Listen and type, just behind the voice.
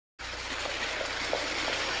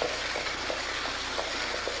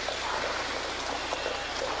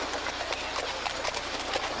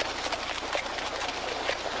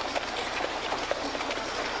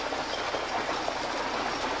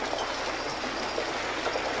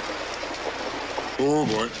Oh,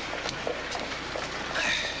 boy.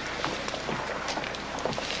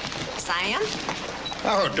 Sam?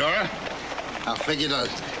 Oh, Dora. I figured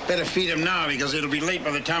I'd better feed him now because it'll be late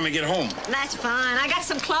by the time we get home. That's fine. I got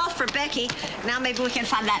some cloth for Becky. Now maybe we can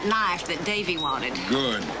find that knife that Davy wanted.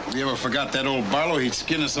 Good. If we ever forgot that old Barlow, he'd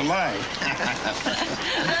skin us alive.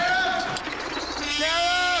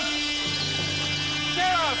 Sheriff!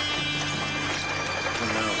 Sheriff! Oh,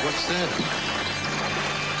 no. What's that?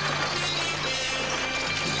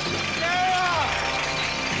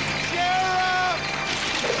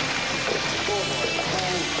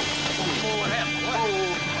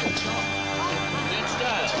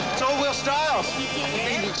 Styles.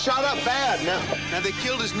 He shot up bad. Now they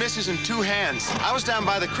killed his missus in two hands. I was down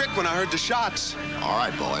by the creek when I heard the shots. All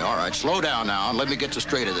right, boy, all right. Slow down now and let me get the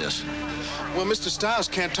straight of this. Well, Mr. Styles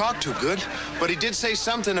can't talk too good, but he did say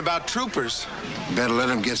something about troopers. Better let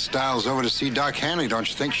him get Styles over to see Doc Hanley, don't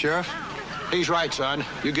you think, Sheriff? He's right, son.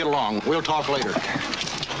 You get along. We'll talk later.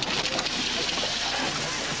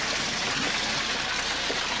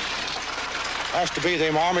 Has to be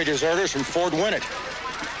them Army deserters from Fort Winnett.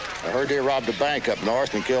 I heard they robbed a bank up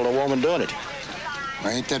north and killed a woman doing it.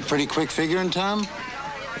 Ain't that pretty quick figuring, Tom?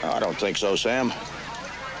 I don't think so, Sam.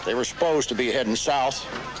 They were supposed to be heading south.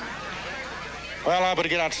 Well, I better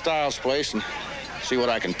get out to Styles' place and see what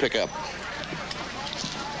I can pick up.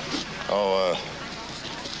 Oh,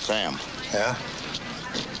 Sam. Yeah?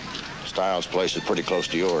 Styles' place is pretty close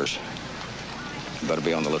to yours. You better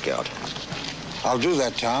be on the lookout. I'll do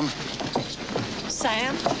that, Tom.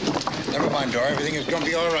 Sam? Never mind, Dora. Everything is going to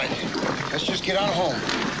be all right. Let's just get on home.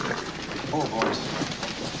 Oh, boys.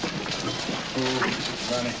 Oh,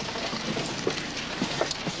 Ronnie.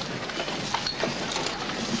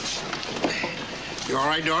 You all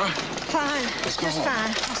right, Dora? Fine. Let's go just home.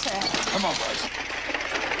 fine. I'll say. Come on, boys.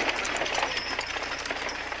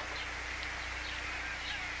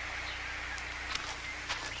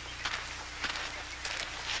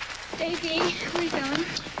 Davy, where are you going?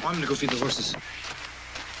 I'm gonna go feed the horses.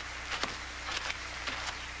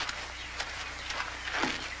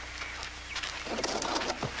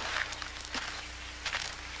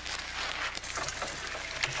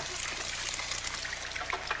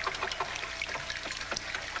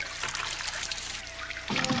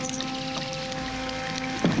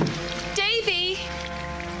 Davy!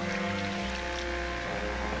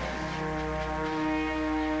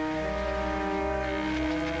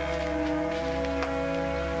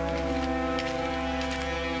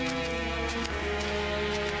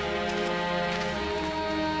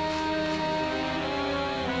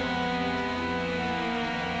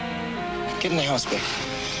 Get in the house, babe.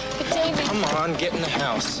 But Davy... Come on, get in the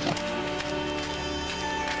house.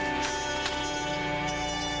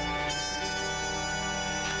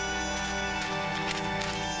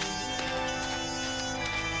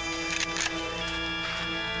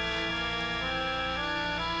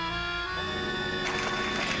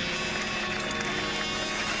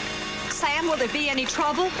 Sam, will there be any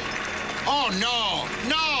trouble? Oh, no.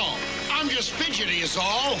 No. I'm just fidgety is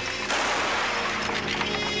all.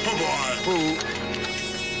 Oh, boy.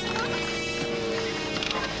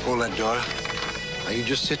 Hold that, Dora. Now, you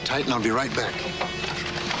just sit tight, and I'll be right back.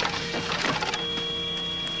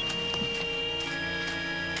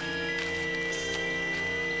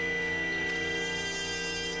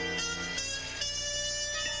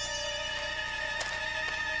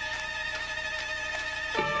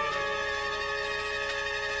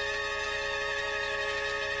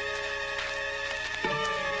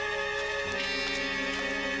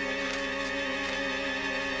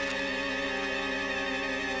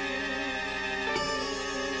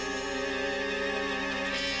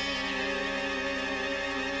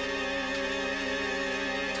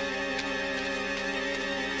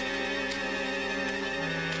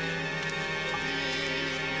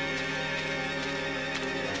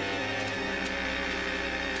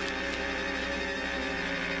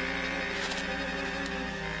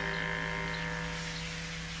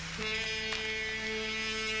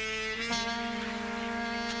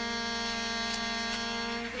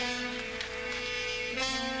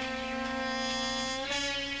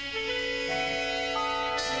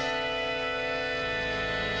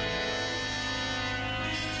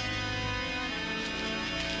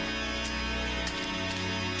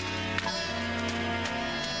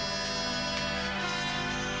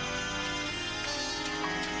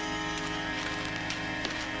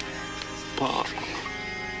 Pa.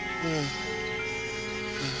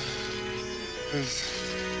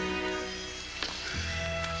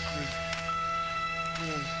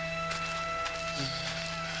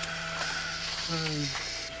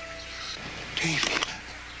 Davy.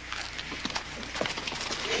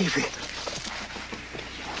 Davy.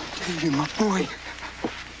 Davy, my boy.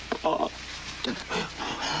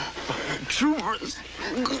 Troopers.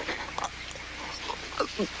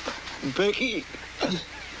 Becky.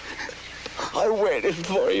 I waited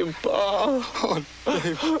for you, Pa. Oh,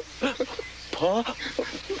 Dave. Pa?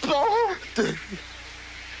 Pa? Dave.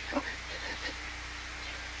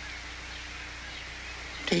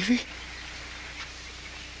 Davy?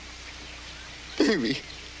 Davy.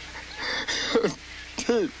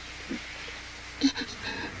 Dave.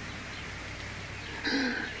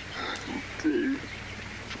 Dave.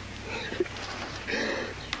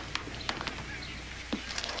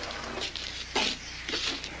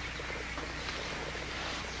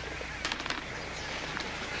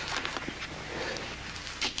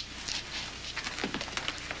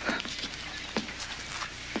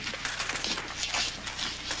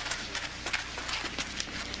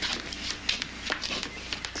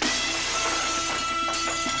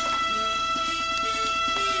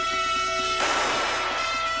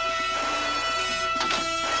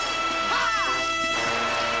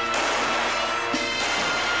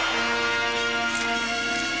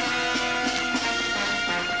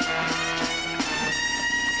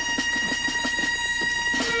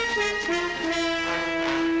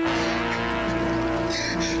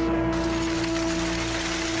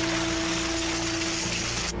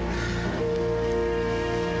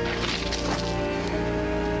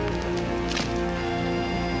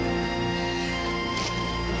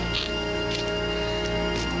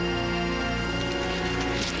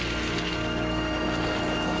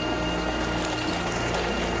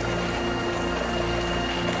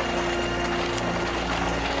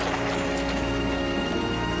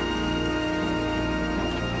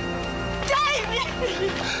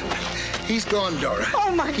 He's gone, Dora.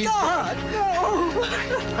 Oh, my God. No.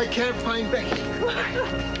 I can't find Becky.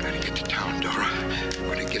 Gotta get to town, Dora.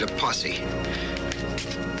 We're gonna get a posse.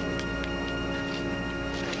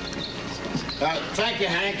 Thank you,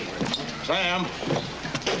 Hank. Sam,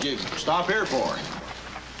 what'd you stop here for?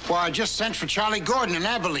 Well, I just sent for Charlie Gordon in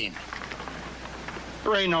Abilene.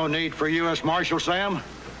 There ain't no need for U.S. Marshal, Sam.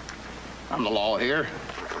 I'm the law here.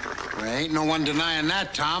 There ain't no one denying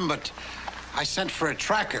that, Tom, but I sent for a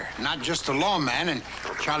tracker, not just a lawman, and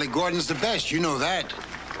Charlie Gordon's the best. You know that.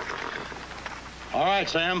 All right,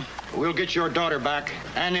 Sam. We'll get your daughter back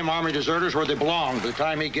and them Army deserters where they belong by the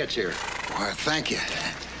time he gets here. Well, thank you.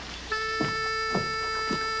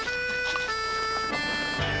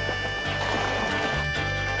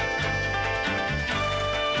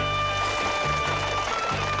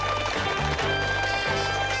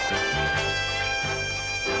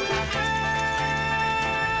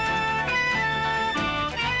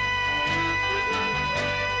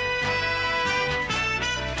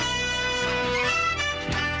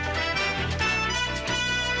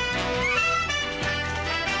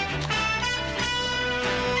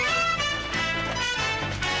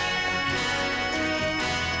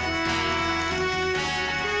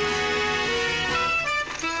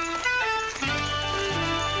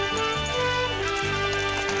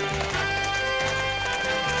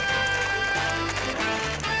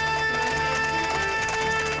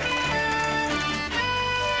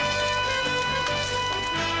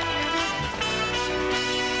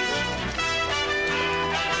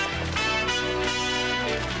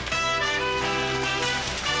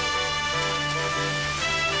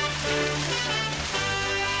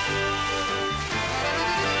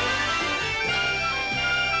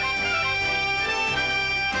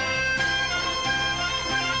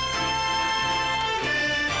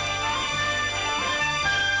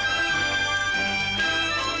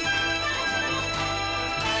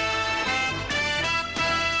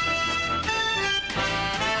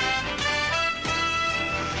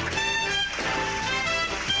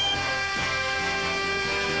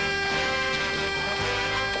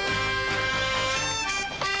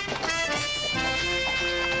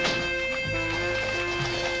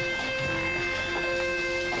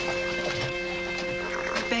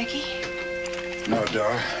 Becky? No,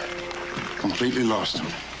 Dora. Completely lost him.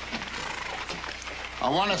 I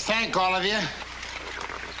want to thank all of you.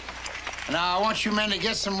 Now, I want you men to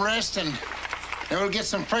get some rest, and then we'll get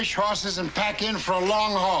some fresh horses and pack in for a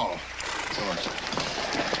long haul.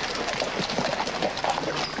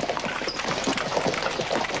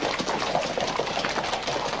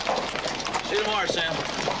 See you tomorrow, Sam.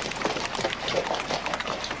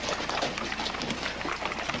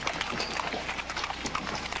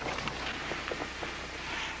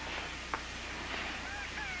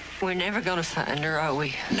 We're never gonna find her, are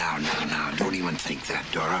we? Now, don't even think that,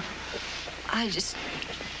 Dora. I just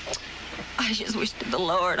wish to the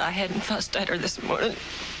Lord I hadn't fussed at her this morning.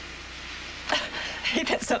 Ain't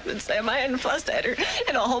that something, Sam? I hadn't fussed at her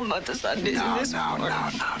in a whole month of Sundays. No,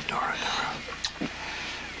 Dora.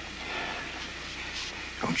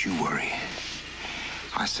 Don't you worry.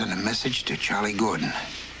 I sent a message to Charlie Gordon.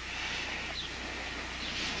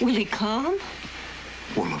 Will he come?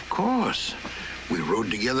 Well, of course. We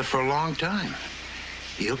rode together for a long time.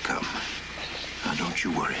 He'll come. Now, don't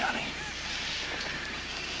you worry, honey.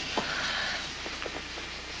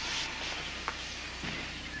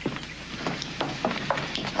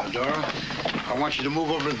 Now, Dora, I want you to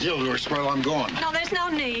move over to the Dildor's while I'm gone. No, there's no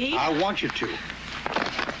need. I want you to.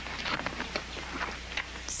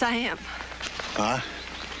 Sam. Huh?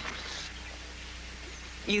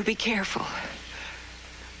 You be careful.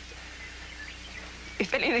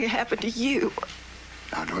 If anything happened to you...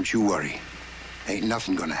 Now, don't you worry. Ain't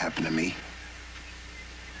nothing gonna happen to me.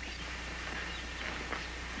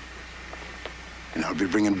 And I'll be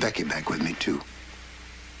bringing Becky back with me, too.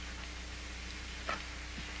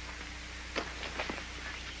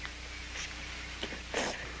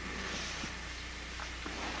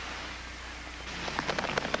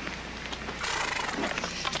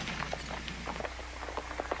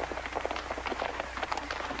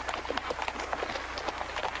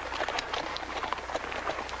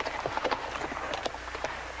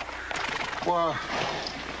 Well,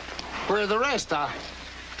 where are the rest? I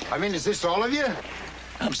mean, is this all of you?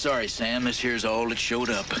 I'm sorry, Sam. This here's all that showed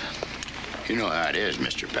up. You know how it is,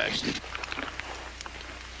 Mr. Paxton.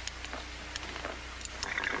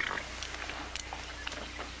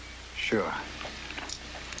 Sure,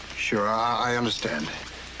 I understand.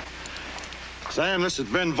 Sam, this is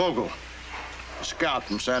Ben Vogel, a scout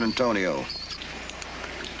from San Antonio.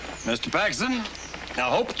 Mr. Paxton, I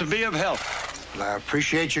hope to be of help. Well, I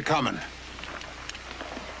appreciate you coming.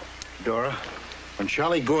 Dora, when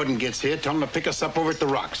Charlie Gordon gets here, tell him to pick us up over at the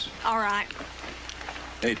rocks. All right.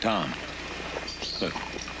 Hey, Tom. Look.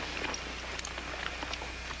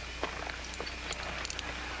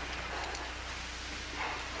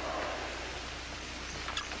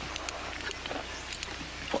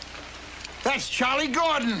 That's Charlie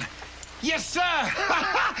Gordon. Yes, sir.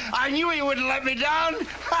 I knew he wouldn't let me down.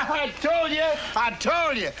 I told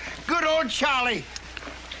you. Good old Charlie.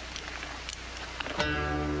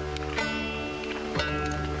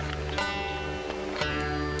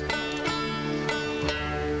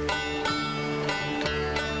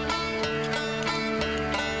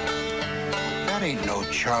 That ain't no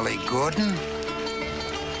Charlie Gordon.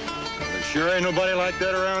 There sure ain't nobody like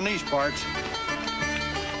that around these parts.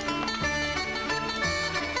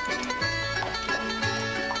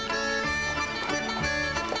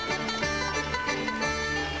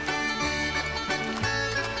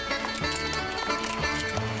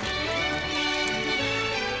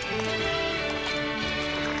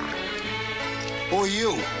 Who are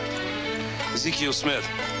you? Ezekiel Smith,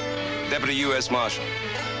 Deputy U.S. Marshal.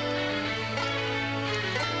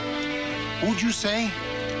 Who'd you say?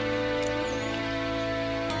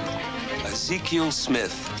 Ezekiel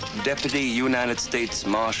Smith, Deputy United States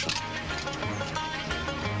Marshal.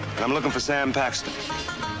 And I'm looking for Sam Paxton.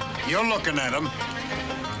 You're looking at him.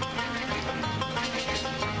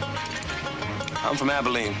 I'm from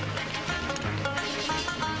Abilene.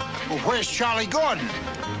 Well, where's Charlie Gordon?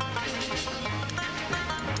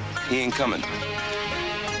 He ain't coming.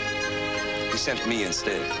 He sent me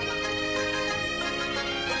instead.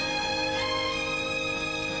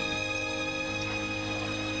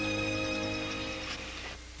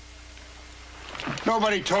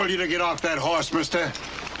 Nobody told you to get off that horse, mister.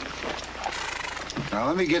 Now,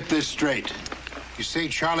 let me get this straight. You say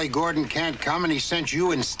Charlie Gordon can't come and he sent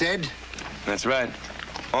you instead? That's right.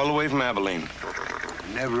 All the way from Abilene.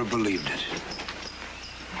 Never believed it.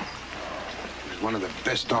 He was one of the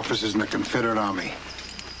best officers in the Confederate Army.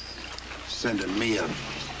 Sending me up.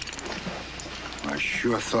 I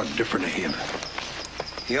sure thought different of him.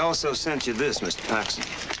 He also sent you this, Mr. Paxton.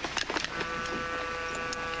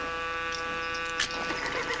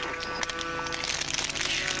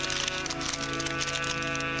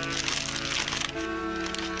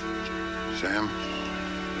 Sam,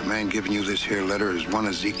 the man giving you this here letter is one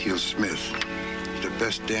Ezekiel Smith. He's the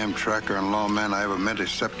best damn tracker and lawman I ever met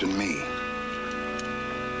except in me.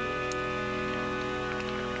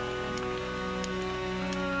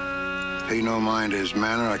 Pay no mind to his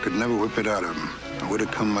manner, I could never whip it out of him. I would have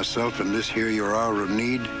come myself in this here your hour of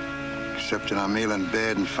need, except I'm ill in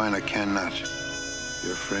bed and find I cannot.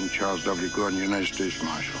 Your friend Charles W. Gordon, United States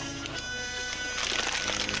Marshal.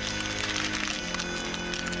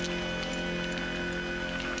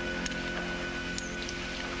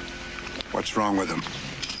 What's wrong with him?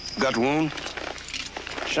 Gut wound.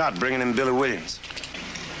 Shot bringing in Billy Williams.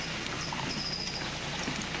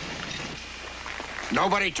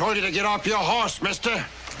 Nobody told you to get off your horse, mister.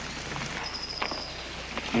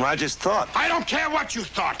 Well, I just thought. I don't care what you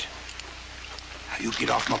thought. Now, you get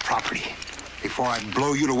off my property before I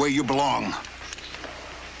blow you the way you belong.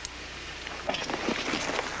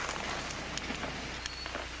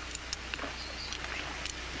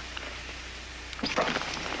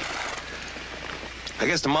 I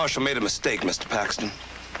guess the marshal made a mistake, Mr. Paxton.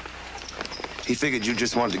 He figured you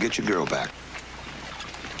just wanted to get your girl back.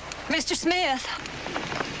 Mr. Smith.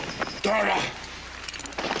 Dora!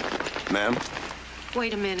 Ma'am?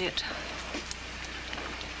 Wait a minute.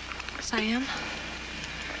 Sam?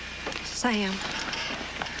 Sam.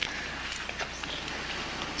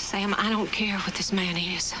 Sam, I don't care what this man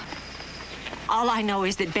is. All I know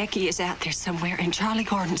is that Becky is out there somewhere, and Charlie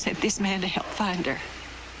Gordon sent this man to help find her.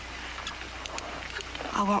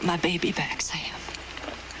 I want my baby back, Sam.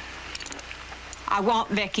 I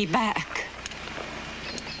want Becky back.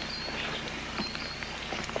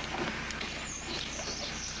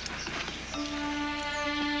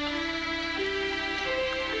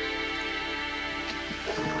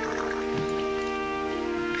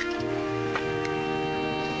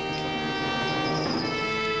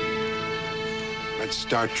 Let's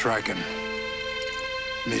start tracking.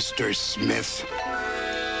 Mr. Smith.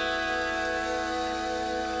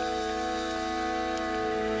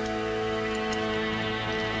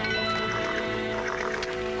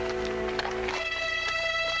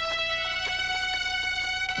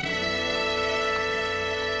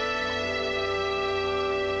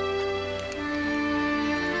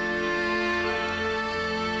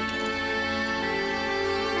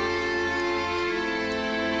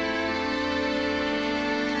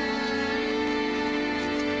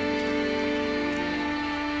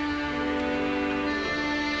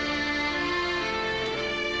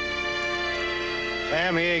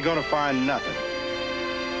 Sam, he ain't gonna find nothing.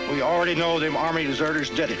 We already know them army deserters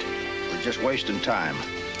did it. We're just wasting time.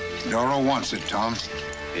 Dora wants it, Tom.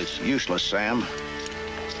 It's useless, Sam.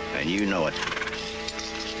 And you know it.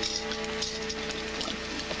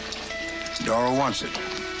 Dora wants it.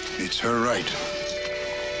 It's her right.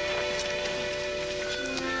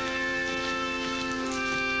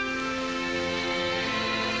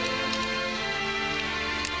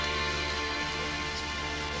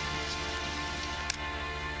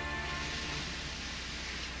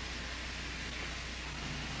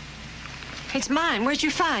 It's mine. Where'd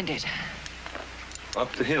you find it?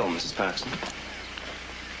 Up the hill, Mrs. Paxton.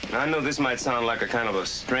 Now, I know this might sound like a kind of a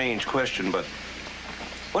strange question, but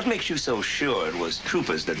what makes you so sure it was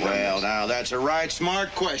troopers that done Well, this? now, that's a right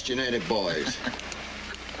smart question, ain't it, boys?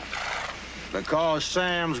 Because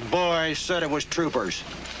Sam's boys said it was troopers.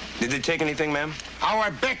 Did they take anything, ma'am?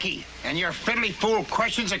 Our Becky, and your fiddly fool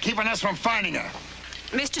questions are keeping us from finding her.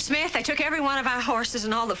 Mr. Smith, they took every one of our horses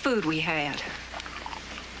and all the food we had.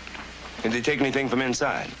 Did they take anything from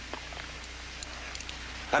inside?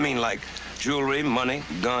 I mean, like jewelry, money,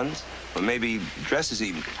 guns, or maybe dresses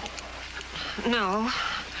even. No.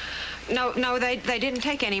 No, they didn't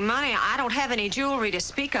take any money. I don't have any jewelry to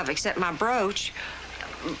speak of except my brooch.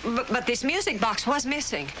 But this music box was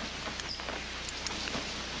missing.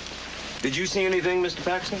 Did you see anything, Mr.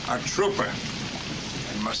 Paxton? A trooper.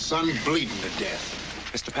 And my son bleeding to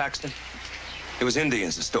death. Mr. Paxton, it was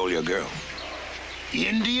Indians that stole your girl.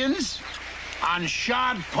 Indians? On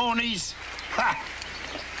shod ponies? Ha!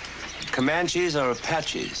 Comanches or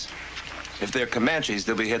Apaches? If they're Comanches,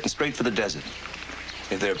 they'll be heading straight for the desert.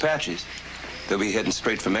 If they're Apaches, they'll be heading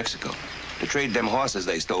straight for Mexico to trade them horses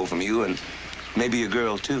they stole from you and maybe your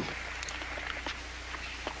girl, too.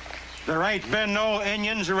 There ain't been no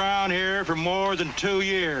Indians around here for more than 2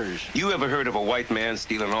 years. You ever heard of a white man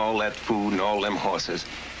stealing all that food and all them horses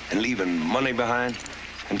and leaving money behind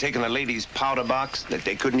and taking a lady's powder box that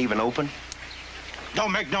they couldn't even open?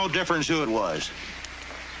 Don't make no difference who it was.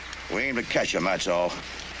 We aim to catch him, that's all.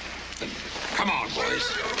 Come on,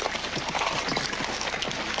 boys.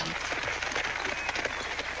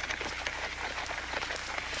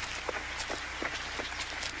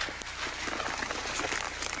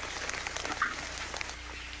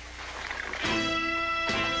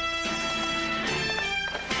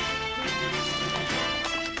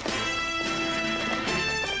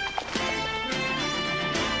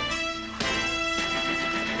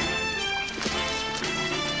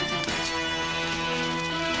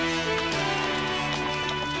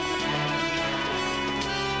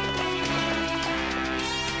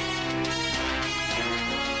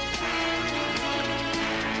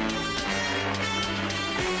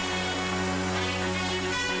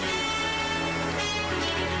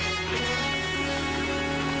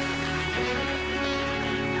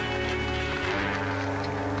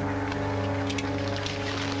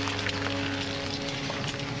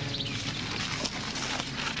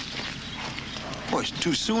 much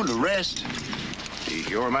too soon to rest. He's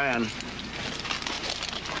your man.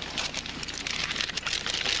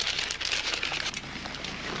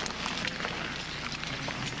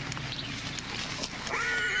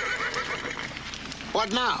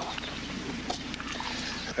 What now?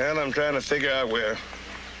 Well, I'm trying to figure out where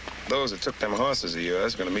those that took them horses of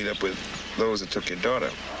yours are going to meet up with those that took your daughter.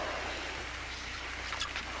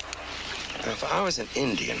 Now, if I was an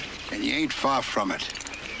Indian... And you ain't far from it.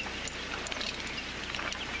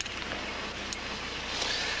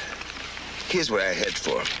 Here's what I head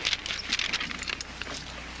for.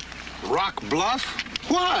 Rock Bluff?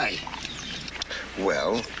 Why?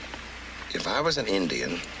 Well, if I was an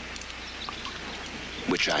Indian,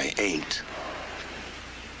 which I ain't,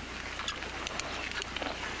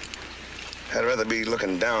 I'd rather be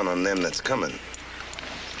looking down on them that's coming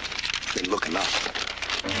than looking up.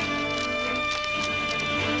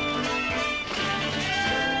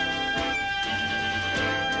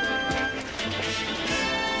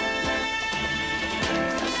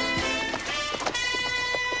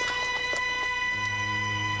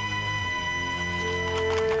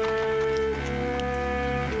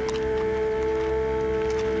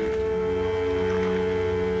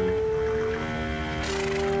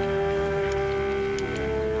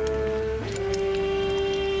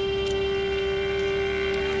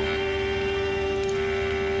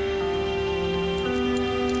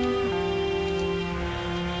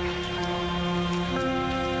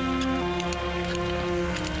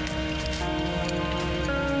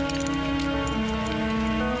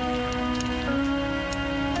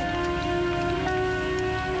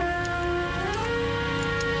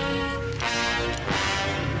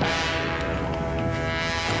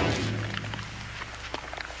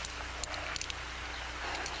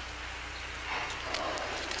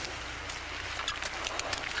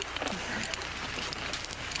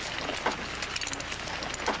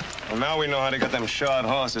 Well, now we know how to get them shod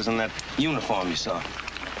horses in that uniform you saw.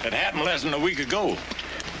 It happened less than a week ago.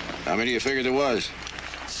 How many do you figure there was?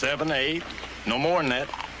 7, 8. No more than that.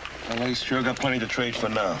 Well, they sure got plenty to trade for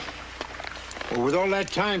now. Well, with all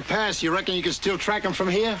that time passed, you reckon you can still track them from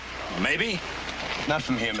here? Maybe. Not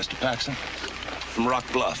from here, Mr. Paxson. From Rock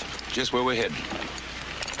Bluff, just where we're heading.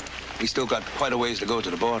 We still got quite a ways to go to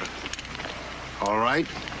the border. All right.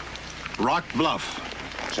 Rock Bluff.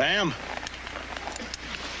 Sam?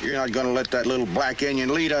 You're not gonna let that little black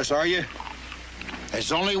Indian lead us, are you?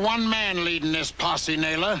 There's only one man leading this posse,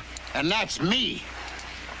 Naylor, and that's me.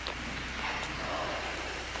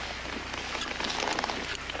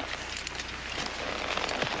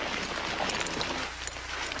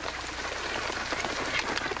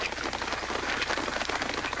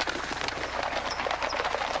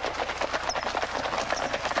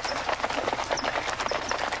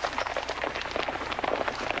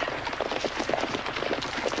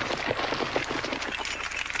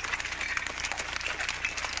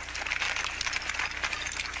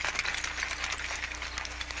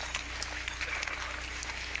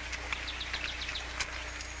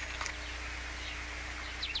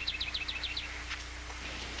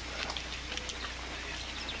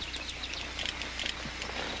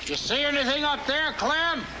 You see anything up there,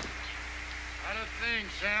 Clem? Not a thing,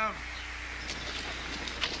 Sam.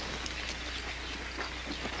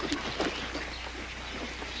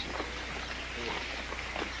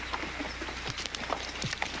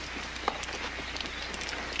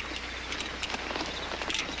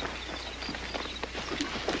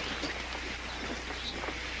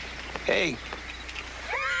 Hey.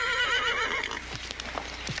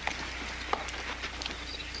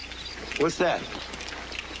 What's that?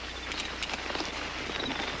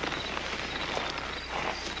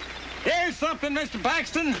 Here's something, Mr.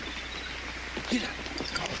 Paxton.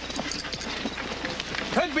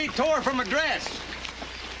 Could be tore from a dress.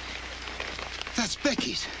 That's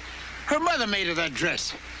Becky's. Her mother made her that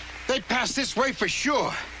dress. They passed this way for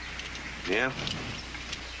sure. Yeah?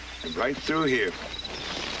 Right through here.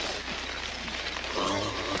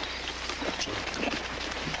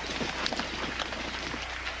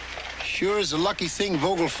 Sure is a lucky thing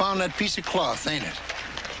Vogel found that piece of cloth, ain't it?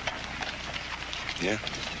 Yeah.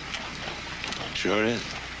 Sure is.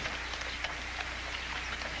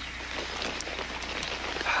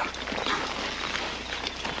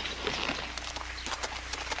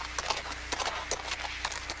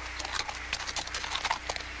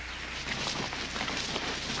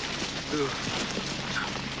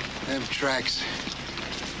 Them tracks.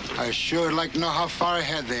 I sure like to know how far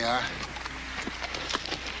ahead they are.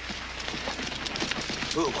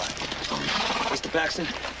 Ooh, Mr. Paxton?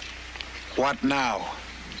 What now?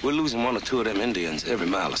 We're losing one or two of them Indians every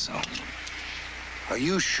mile or so. Are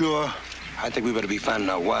you sure? I think we better be finding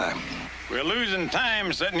out why. We're losing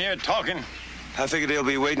time sitting here talking. I figure they'll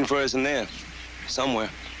be waiting for us in there, somewhere.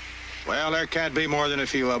 Well, there can't be more than a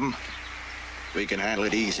few of them. We can handle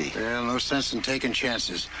it easy. Well, no sense in taking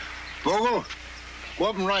chances. Vogel, go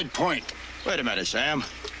up and ride point. Wait a minute, Sam.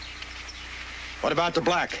 What about the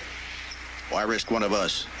black? Why risk one of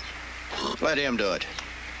us? Let him do it.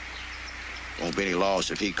 Won't be any loss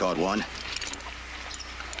if he caught one.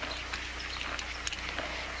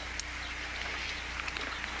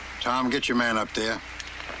 Tom, get your man up there.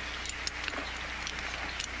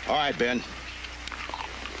 All right, Ben.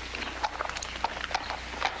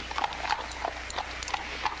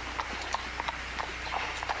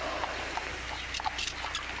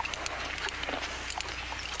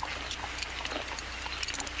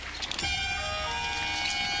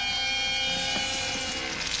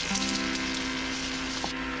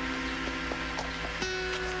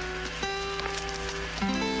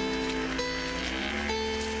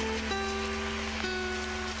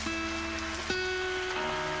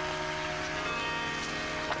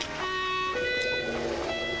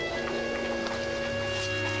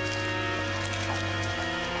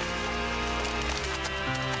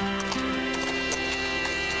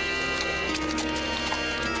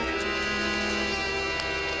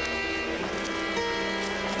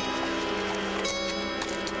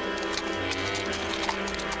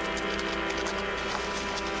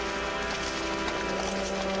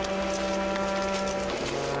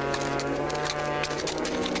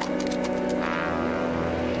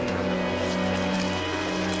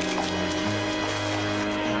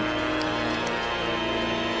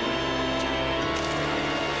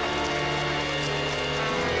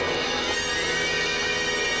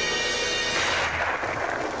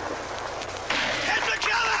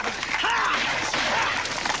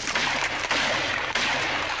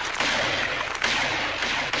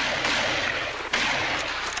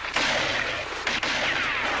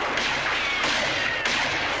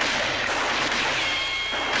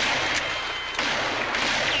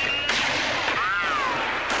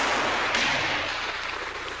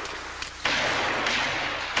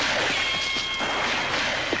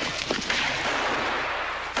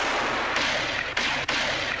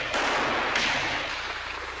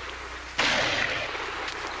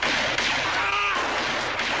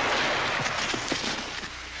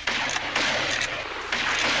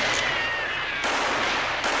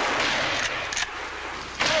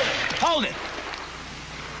 Hold it!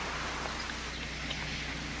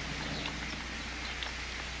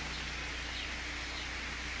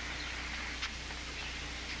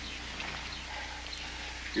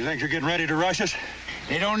 You think you're getting ready to rush us?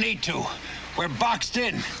 They don't need to. We're boxed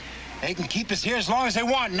in. They can keep us here as long as they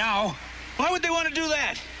want now. Why would they want to do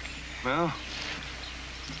that? Well,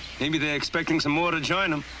 maybe they're expecting some more to join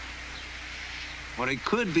them. Or they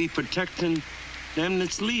could be protecting them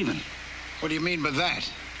that's leaving. What do you mean by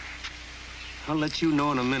that? I'll let you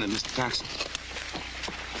know in a minute, Mr. Paxton.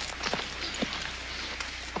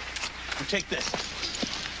 Now take this.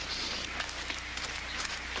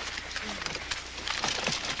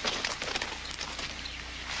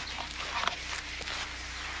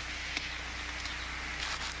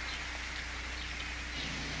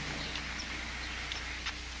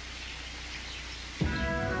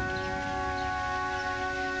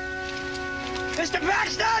 Mr.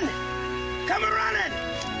 Paxton! Come running!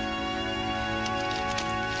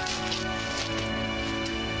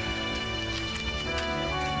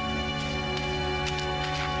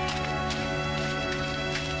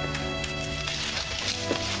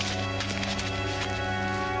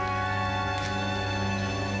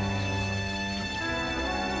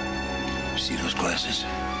 See those glasses?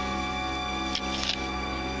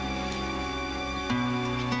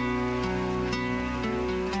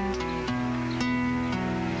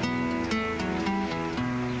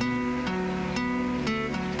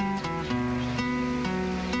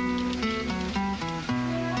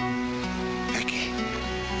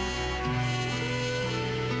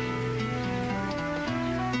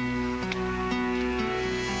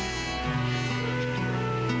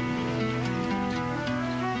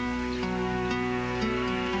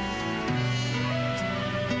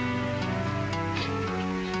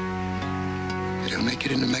 They'll make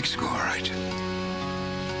it into Mexico, all right.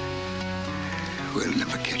 We'll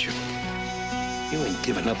never catch them. You ain't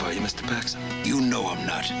giving up, are you, Mr. Paxton? You know I'm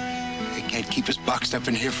not. They can't keep us boxed up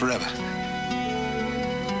in here forever.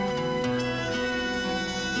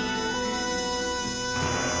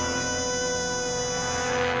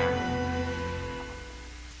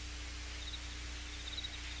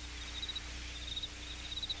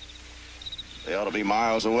 They ought to be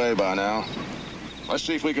miles away by now. Let's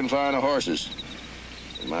see if we can find the horses.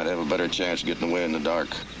 We might have a better chance of getting away in the dark.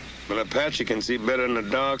 Well, Apache can see better in the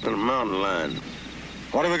dark than a mountain lion.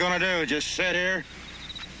 What are we gonna do? Just sit here?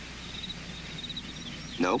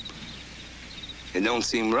 Nope. It don't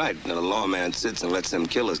seem right that a lawman sits and lets them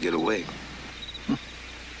killers get away.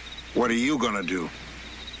 What are you gonna do?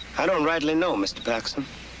 I don't rightly know, Mr. Paxton.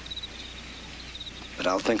 But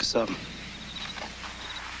I'll think of something.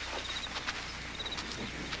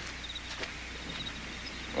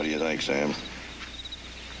 What do you think, Sam?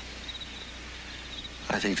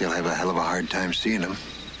 I think they'll have a hell of a hard time seeing him.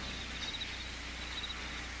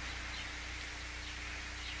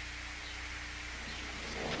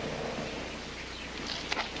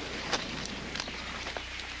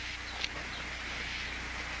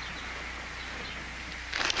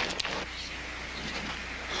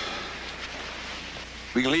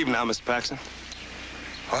 We can leave now, Mr. Paxton.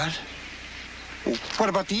 What? What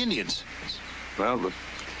about the Indians? Well, look,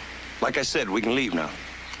 like I said, we can leave now.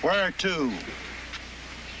 Where to?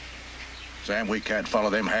 Sam, we can't follow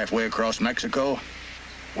them halfway across Mexico.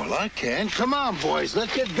 Well, I can. Come on, boys.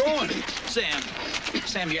 Let's get going.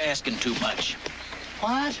 Sam, you're asking too much.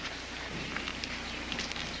 What?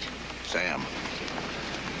 Sam,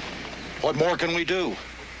 what more can we do?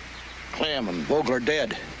 Clem and Vogel are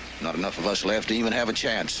dead. Not enough of us left to even have a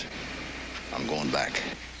chance. I'm going back.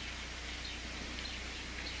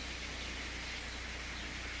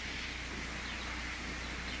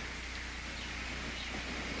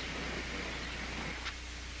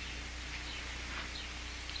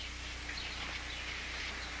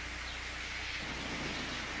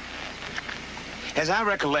 As I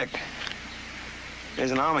recollect,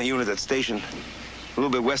 there's an army unit that's stationed a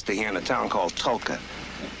little bit west of here in a town called Tulca,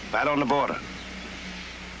 right on the border.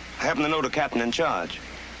 I happen to know the captain in charge.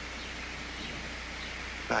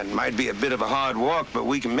 It might be a bit of a hard walk, but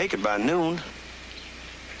we can make it by noon.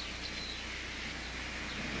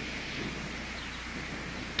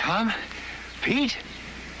 Tom? Pete?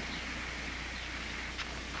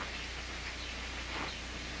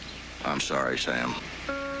 I'm sorry, Sam.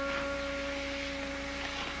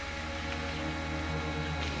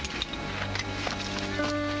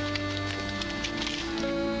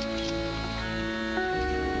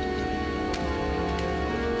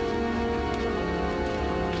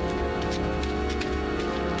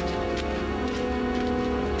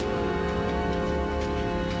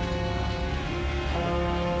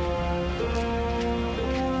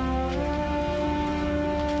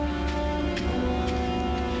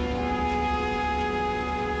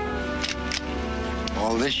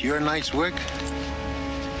 All this your night's work?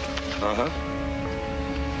 Uh-huh.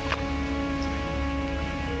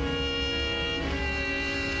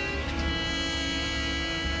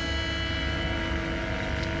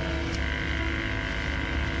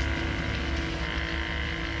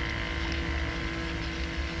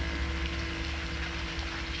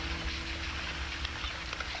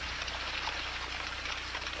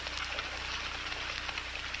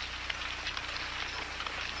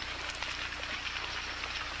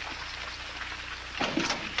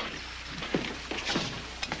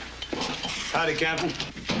 Howdy, Captain.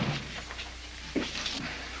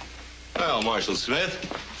 Well, Marshal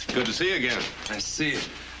Smith, good to see you again. Nice to see you.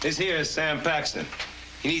 This here is Sam Paxton.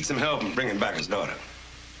 He needs some help in bringing back his daughter.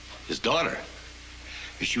 His daughter?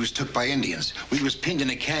 She was took by Indians. We was pinned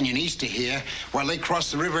in a canyon east of here while they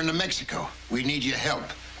crossed the river into Mexico. We need your help.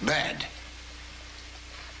 Bad.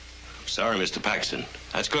 Sorry, Mr. Paxton.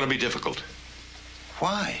 That's going to be difficult.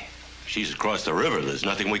 Why? She's across the river. There's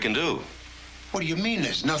nothing we can do. What do you mean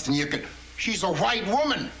there's nothing you can... She's a white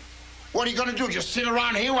woman. What are you gonna do, just sit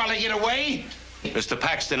around here while they get away? Mr.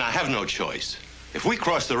 Paxton, I have no choice. If we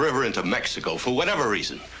cross the river into Mexico, for whatever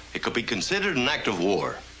reason, it could be considered an act of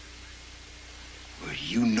war. Well,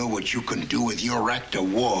 you know what you can do with your act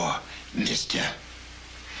of war, mister.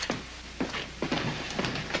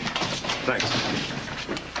 Thanks.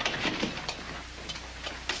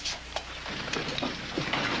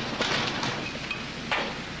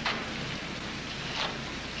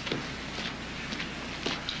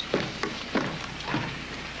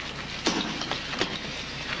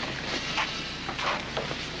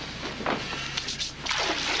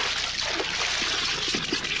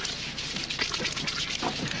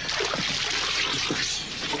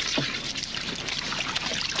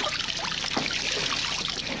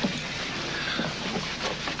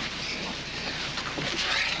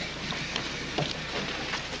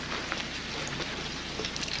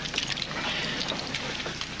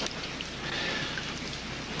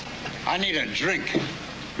 I need a drink.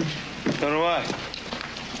 So do I.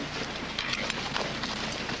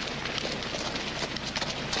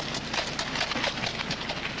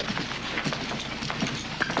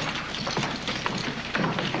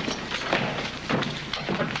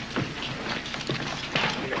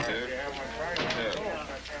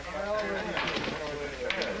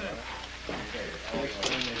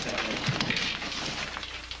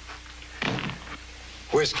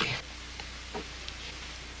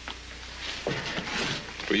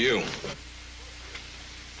 For you.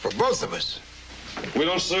 For both of us. We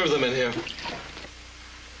don't serve them in here.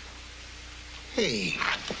 Hey,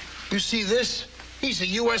 you see this? He's a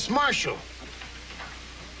U.S. Marshal.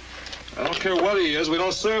 I don't care what he is. We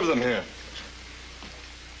don't serve them here.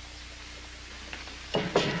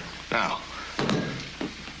 Now,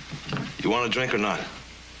 you want a drink or not?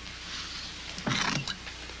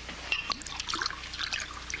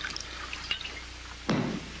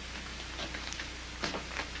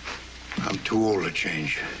 I'm too old to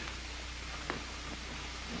change.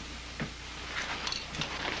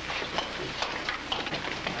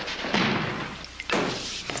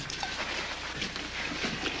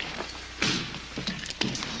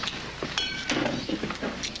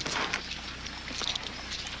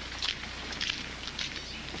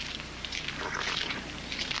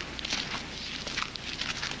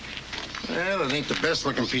 Well, it ain't the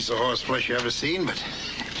best-looking piece of horse flesh you ever seen, but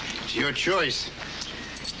it's your choice.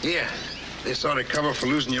 Here, this ought to cover for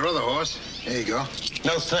losing your other horse. There you go.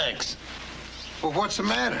 No thanks. Well, what's the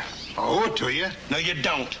matter? I owe it to you. No, you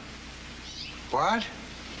don't. What?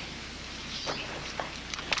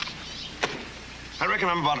 I reckon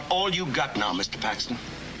I'm about all you got now, Mr. Paxton.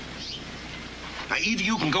 Now, either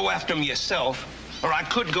you can go after him yourself, or I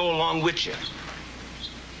could go along with you.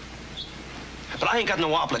 But I ain't got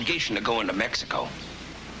no obligation to go into Mexico.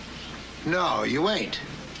 No, you ain't.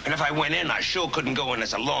 And if I went in, I sure couldn't go in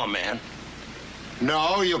as a lawman.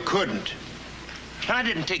 No, you couldn't. And I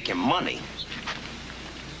didn't take your money.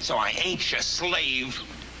 So I ain't your slave.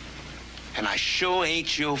 And I sure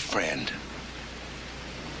ain't your friend.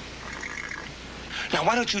 Now,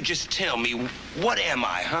 why don't you just tell me, what am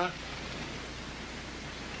I, huh?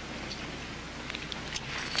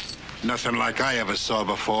 Nothing like I ever saw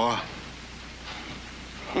before.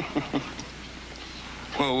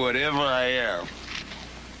 Well, whatever I am,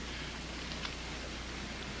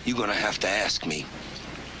 you're gonna have to ask me.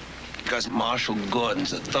 Because Marshal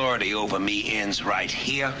Gordon's authority over me ends right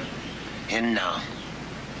here and now.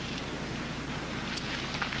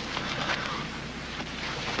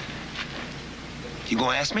 You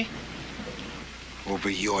gonna ask me? Over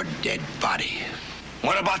your dead body.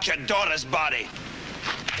 What about your daughter's body?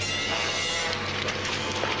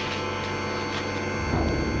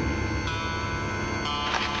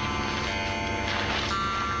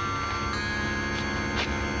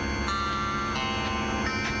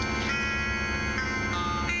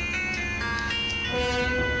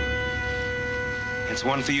 It's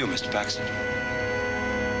one for you, Mr. Paxton.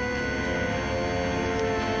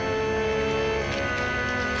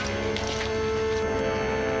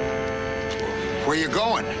 Where you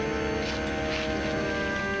going?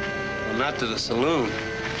 Well, not to the saloon.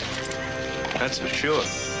 That's for sure.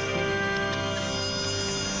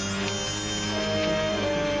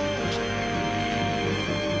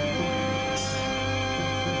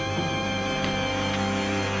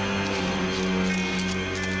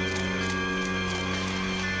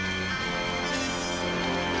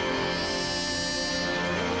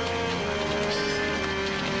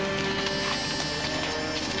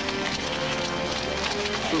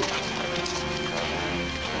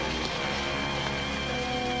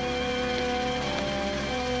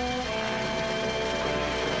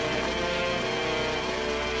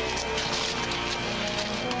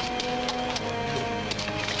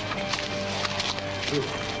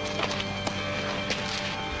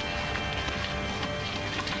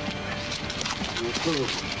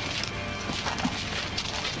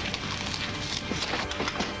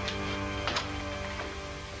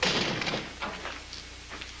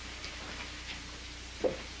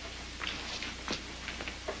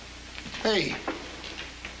 Hey,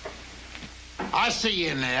 I see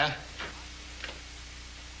you in there.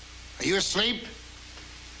 Are you asleep?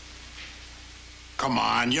 Come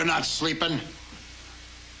on, you're not sleeping.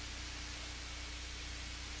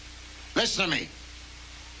 Listen to me.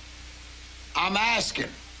 I'm asking.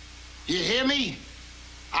 You hear me?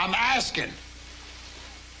 I'm asking.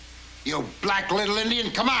 You black little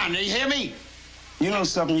Indian, come on, you hear me? You know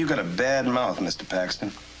something? You got a bad mouth, Mr.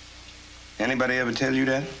 Paxton. Anybody ever tell you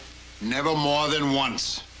that? Never more than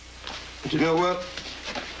once. But you know what?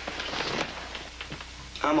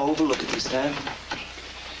 I'm gonna overlook it this time.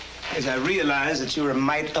 As I realize that you're a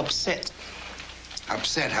mite upset.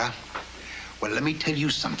 Upset, huh? Well, let me tell you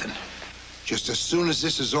something. Just as soon as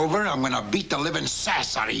this is over, I'm gonna beat the living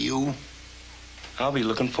sass out of you. I'll be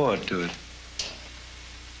looking forward to it.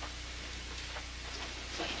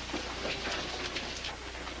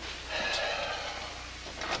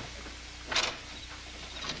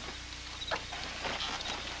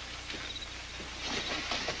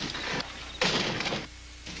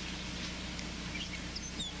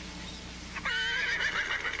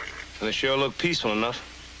 They sure look peaceful enough.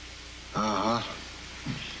 Uh-huh.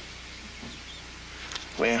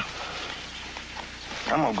 Well,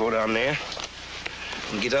 I'm gonna go down there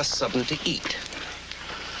and get us something to eat.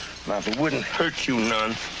 Now, if it wouldn't hurt you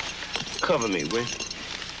none, cover me, will you?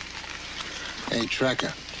 Hey,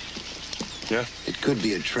 Tracker. Yeah? It could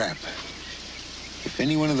be a trap. If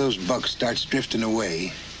any one of those bucks starts drifting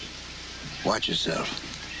away, watch yourself.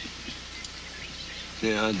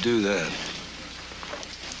 Yeah, I'll do that.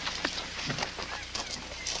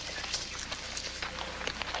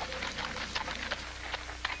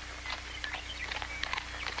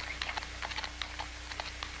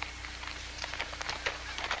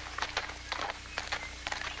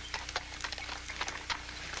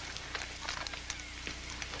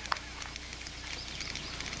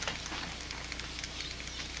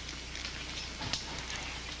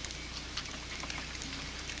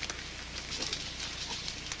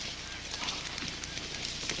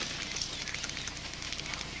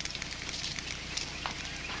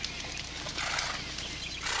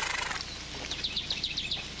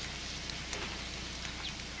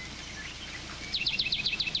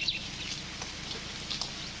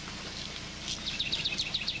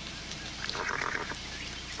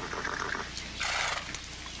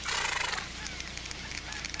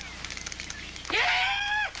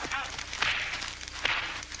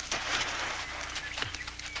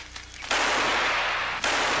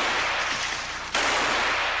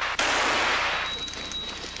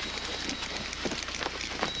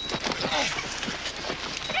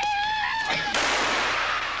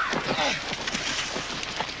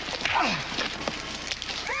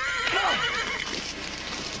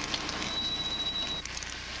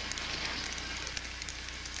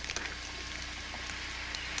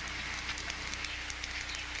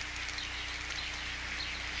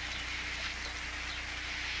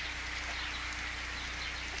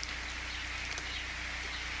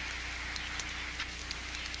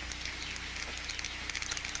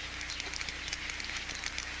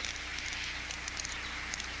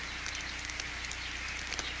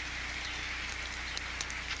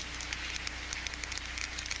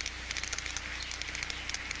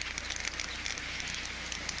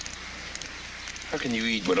 How can you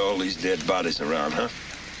eat with all these dead bodies around, huh?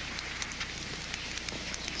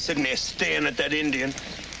 Sitting there staring at that Indian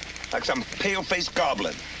like some pale-faced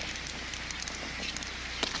goblin.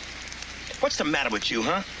 What's the matter with you,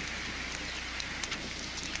 huh?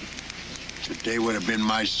 Today would have been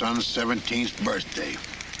my son's 17th birthday.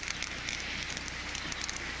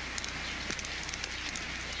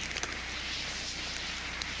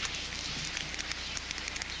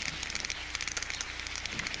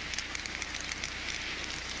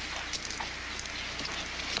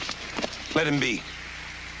 Let him be.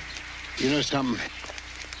 You know something?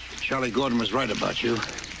 Charlie Gordon was right about you.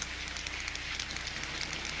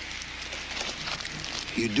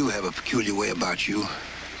 You do have a peculiar way about you.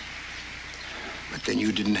 But then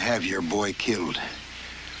you didn't have your boy killed.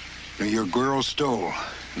 Nor your girl stole.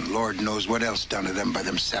 And Lord knows what else done to them by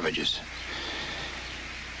them savages.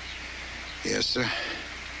 Yes, sir.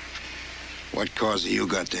 What cause have you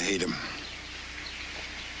got to hate him?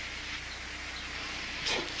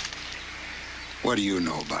 What do you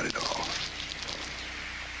know about it all?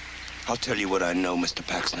 I'll tell you what I know, Mr.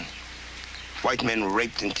 Paxton. White men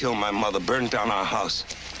raped and killed my mother, burned down our house.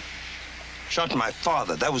 Shot my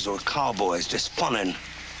father. That was with cowboys, just funnin'.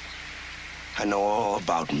 I know all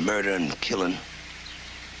about murder and killing.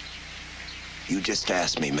 You just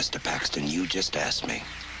ask me, Mr. Paxton. You just ask me.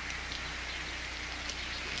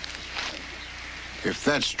 If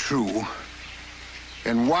that's true,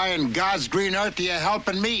 then why in God's green earth are you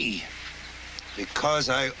helping me? Because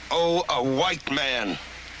I owe a white man.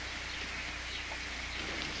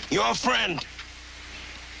 Your friend.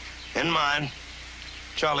 And mine,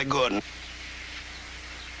 Charlie Gordon.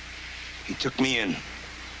 He took me in,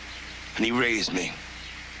 and he raised me.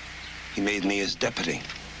 He made me his deputy.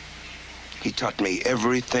 He taught me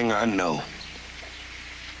everything I know.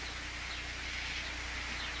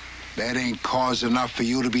 That ain't cause enough for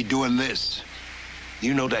you to be doing this.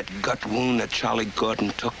 You know that gut wound that Charlie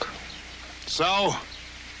Gordon took? So?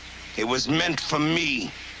 It was meant for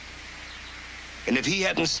me. And if he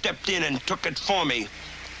hadn't stepped in and took it for me,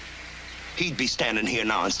 he'd be standing here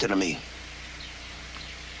now instead of me.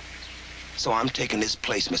 So I'm taking his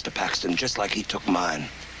place, Mr. Paxton, just like he took mine.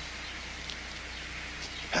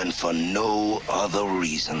 And for no other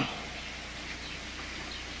reason.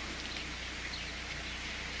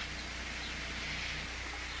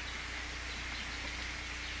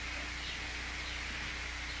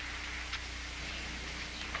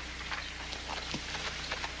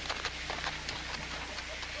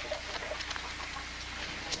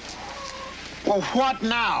 Well, what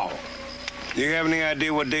now? Do you have any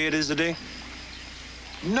idea what day it is today?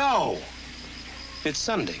 No. It's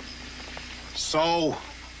Sunday. So?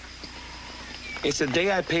 It's the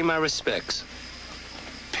day I pay my respects.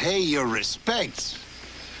 Pay your respects?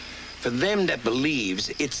 For them that believes,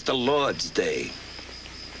 it's the Lord's Day.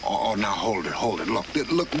 Oh, now hold it.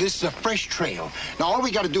 Look, this is a fresh trail. Now, all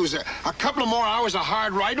we got to do is a couple of more hours of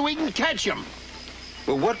hard ride and we can catch him.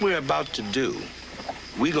 Well, what we're about to do,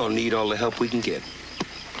 we're gonna need all the help we can get.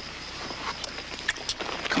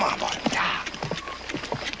 Come on, boy.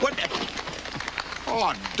 What the?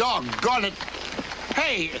 Oh, doggone it.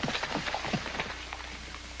 Hey.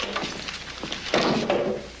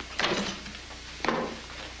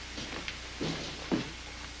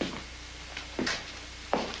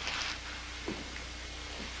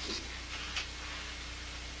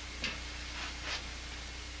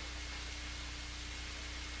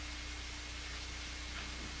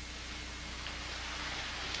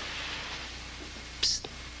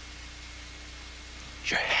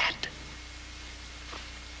 Your hat.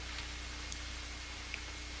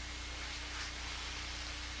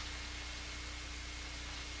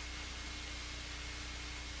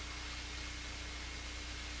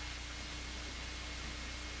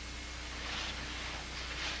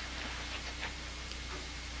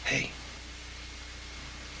 Hey,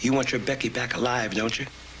 you want your Becky back alive, don't you?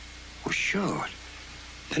 Well, sure.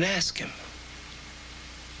 Then ask him.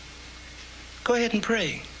 Go ahead and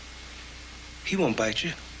pray. He won't bite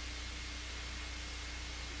you.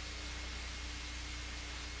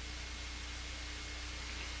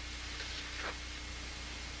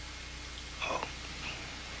 Oh.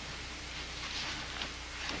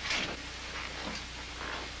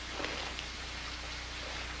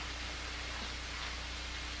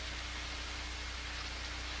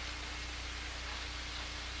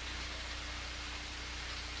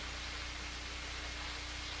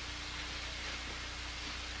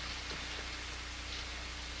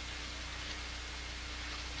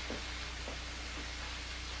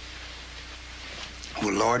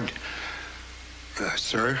 Well, Lord,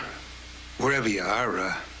 sir, wherever you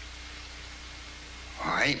are,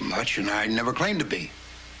 I ain't much, and I never claimed to be.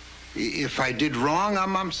 If I did wrong,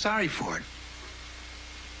 I'm sorry for it.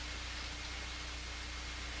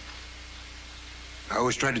 I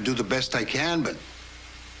always try to do the best I can, but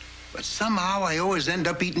somehow I always end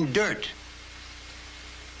up eating dirt.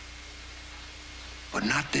 But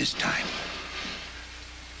not this time.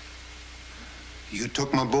 You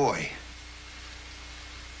took my boy.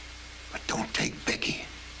 But don't take Becky.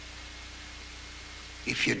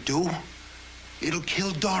 If you do, it'll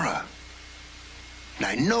kill Dora. And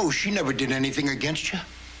I know she never did anything against you.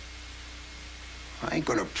 I ain't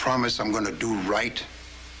gonna promise I'm gonna do right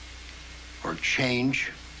or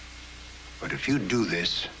change. But if you do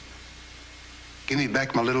this, give me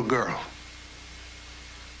back my little girl.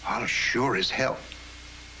 I'll sure as hell.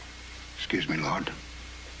 Excuse me, Lord.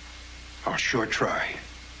 I'll sure try.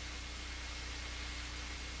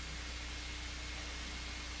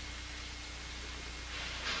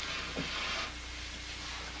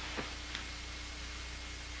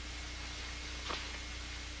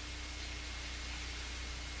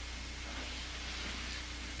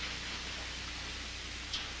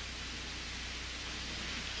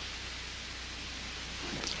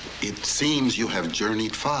 It seems you have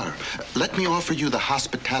journeyed far. Let me offer you the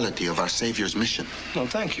hospitality of our Savior's mission. No,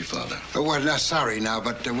 thank you, Father. Well, sorry now,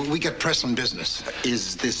 but we got pressing business.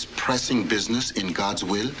 Is this pressing business in God's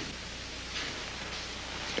will?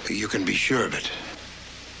 You can be sure of it.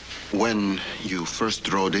 When you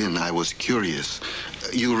first rode in, I was curious.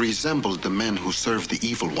 You resembled the men who served the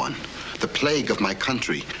evil one, the plague of my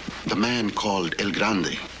country, the man called El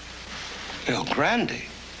Grande. El Grande?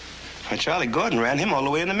 Why, Charlie Gordon ran him all the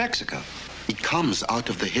way into Mexico. He comes out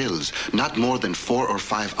of the hills, not more than 4 or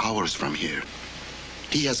 5 hours from here.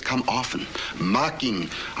 He has come often, mocking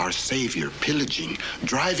our Savior, pillaging,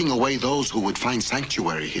 driving away those who would find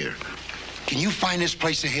sanctuary here. Can you find this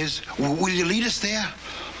place of his? Will you lead us there?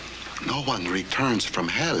 No one returns from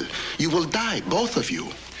hell. You will die, both of you.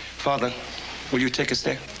 Father, will you take us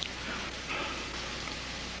there?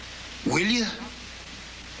 Will you?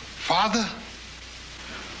 Father?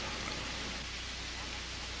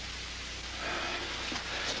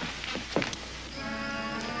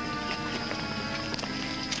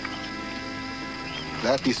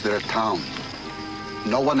 That is their town.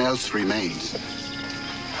 No one else remains.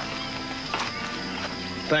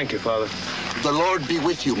 Thank you, Father. The Lord be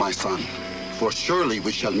with you, my son, for surely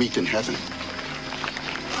we shall meet in heaven.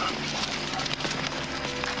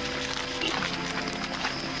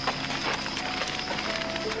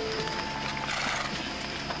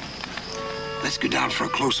 Let's go down for a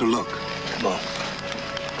closer look. Come on.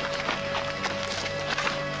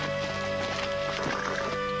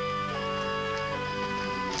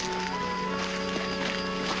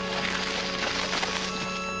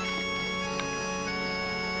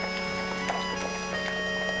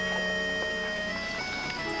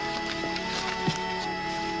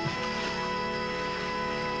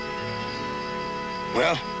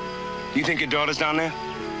 Well, you think your daughter's down there?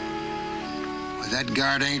 Well, that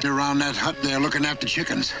guard ain't around that hut there looking after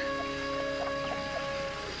chickens.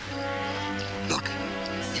 Look,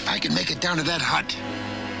 if I can make it down to that hut,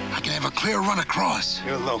 I can have a clear run across.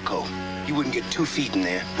 You're loco. You wouldn't get 2 feet in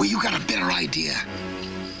there. Well, you got a better idea.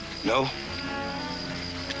 No?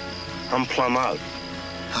 I'm plumb out.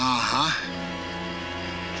 Uh-huh.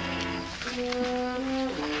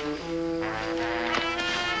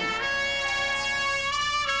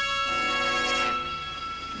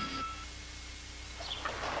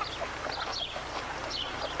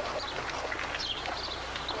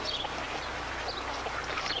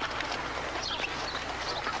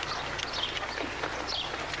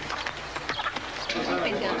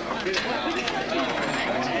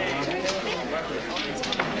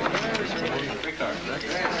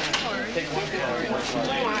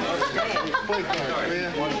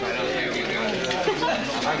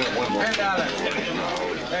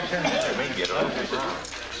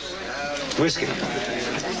 Whiskey.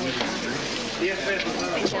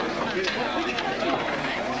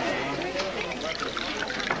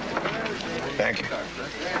 Thank you.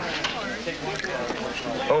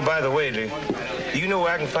 Oh, by the way, do you know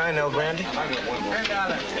where I can find El Grande?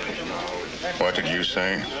 What did you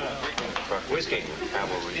say? Whiskey.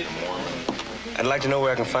 I'd like to know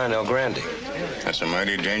where I can find El Grande. That's a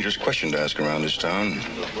mighty dangerous question to ask around this town.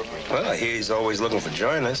 Well, I hear he's always looking for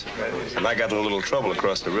joiners. And I got in a little trouble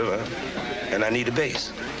across the river, and I need a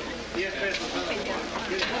base.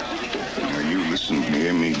 Now, you listen and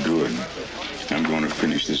hear me good. I'm going to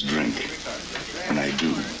finish this drink. When I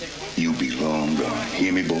do, you be long gone.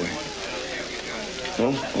 Hear me, boy?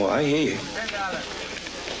 Oh, well, I hear you.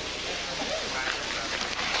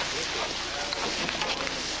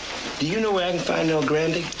 Do you know where I can find El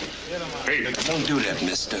Grande? Hey, don't do that,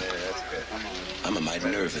 mister. I'm a mite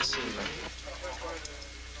nervous.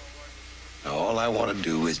 Now, all I want to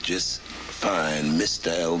do is just find Mr.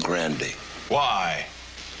 El Grande. Why?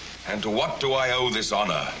 And to what do I owe this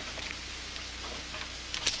honor?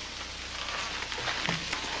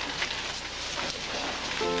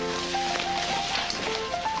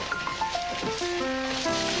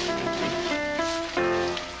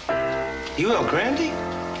 You El Grande?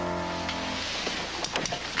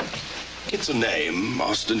 It's a name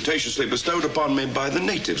ostentatiously bestowed upon me by the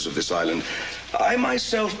natives of this island. I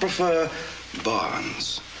myself prefer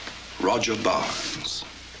Barnes. Roger Barnes.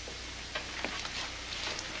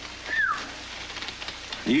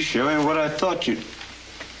 You sure ain't what I thought you'd...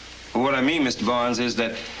 What I mean, Mr. Barnes, is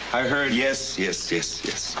that I heard... Yes.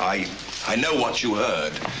 I know what you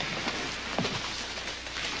heard.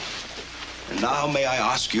 And now may I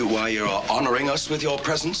ask you why you're honoring us with your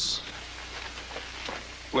presence?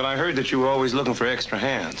 Well, I heard that you were always looking for extra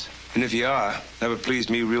hands. And if you are, that would please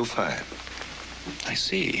me real fine. I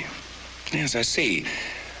see. Yes, I see.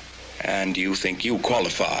 And you think you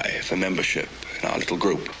qualify for membership in our little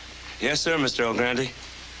group? Yes, sir, Mr. El Grande. You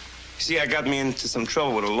see, I got me into some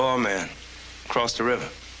trouble with a lawman across the river.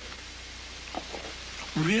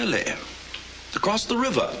 Really? Across the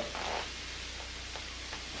river?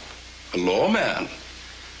 A lawman?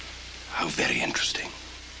 How very interesting.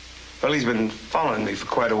 Well, he's been following me for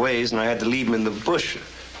quite a ways, and I had to leave him in the bush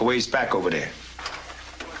a ways back over there.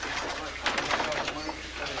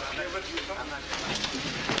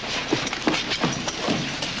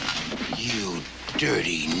 You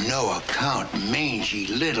dirty, no-account, mangy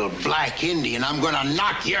little black Indian, I'm gonna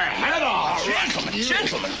knock your head off!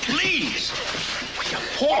 Gentlemen, please! We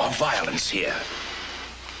abhor violence here.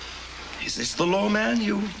 Is this the lawman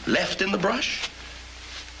you left in the brush?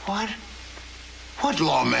 What? What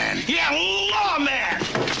lawman? Yeah, lawman!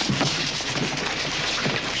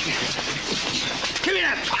 Give me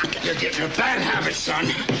that pocket. You're getting a bad habit, son.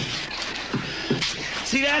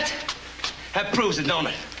 See that? That proves it, don't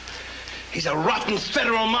it? He's a rotten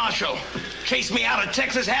federal marshal. Chased me out of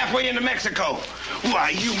Texas halfway into Mexico.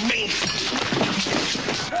 Why, you mean...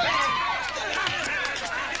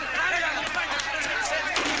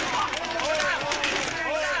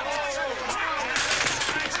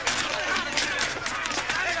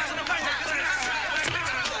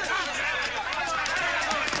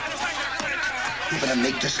 You better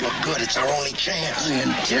make this look good. It's our only chance. I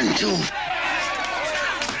intend to.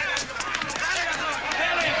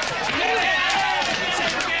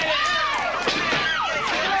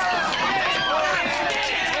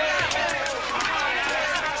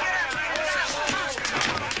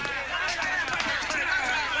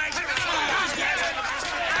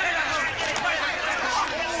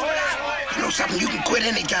 it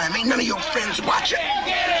anytime. Ain't none of your friends watching.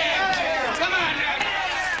 Get it! Come on now.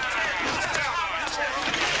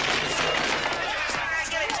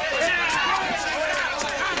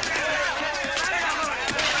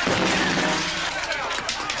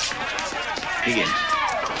 Begin.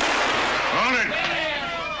 On it!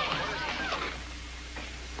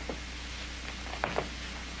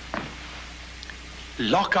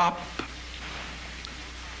 Lock up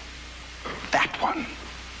that one.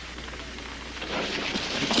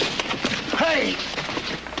 Hey!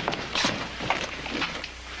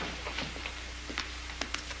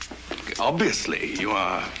 Obviously, you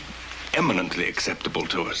are eminently acceptable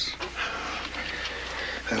to us.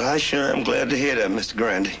 Well, I sure am glad to hear that, Mr.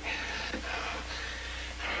 Grundy.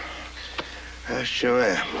 I sure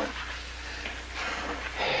am.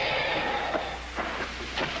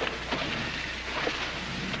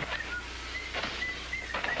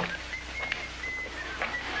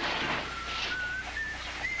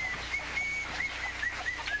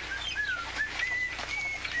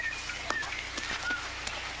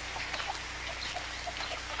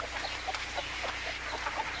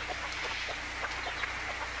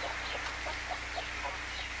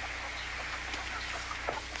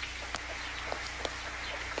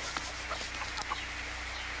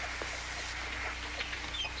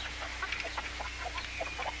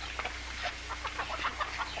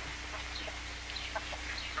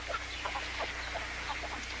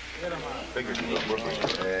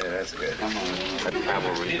 Yeah, that's good. Come on. The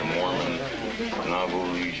cavalry, the Mormon, novel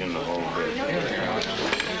legion, the whole bit.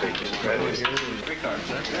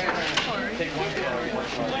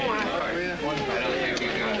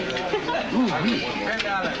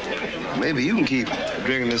 Maybe you can keep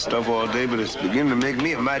drinking this stuff all day, but it's beginning to make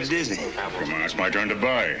me a mite dizzy. Come on, it's my turn to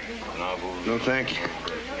buy. No, thank you.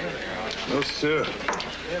 No, sir.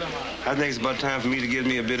 I think it's about time for me to get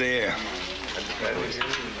me a bit of air.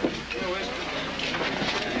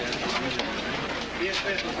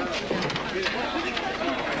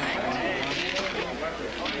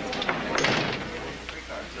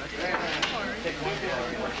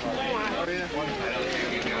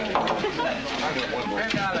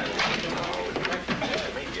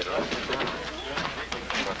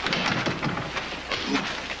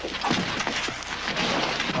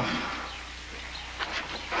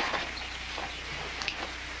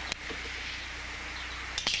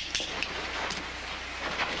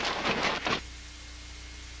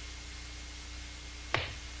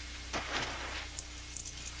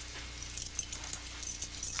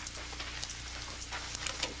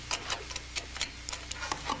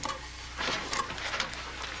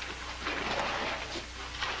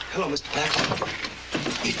 Hello, Mr. Paxton.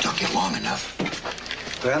 It took you long enough.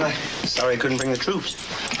 Well, I'm sorry I couldn't bring the troops.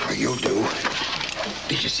 Oh, you'll do.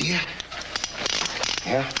 Did you see her?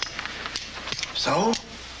 Yeah? So?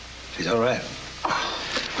 She's all right.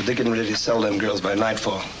 But they're getting ready to sell them girls by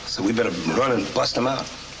nightfall, so we better run and bust them out.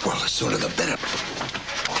 Well, the sooner the better.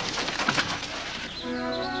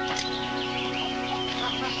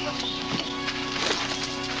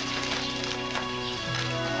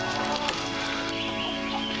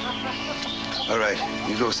 All right,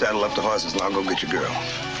 you go saddle up the horses and I'll go get your girl.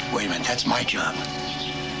 Wait a minute, that's my job.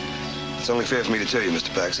 It's only fair for me to tell you, Mr.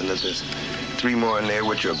 Paxton, that there's 3 more in there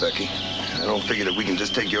with your Becky. I don't figure that we can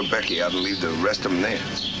just take your Becky out and leave the rest of them there.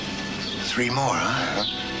 3 more, huh?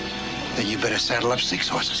 Then you better saddle up 6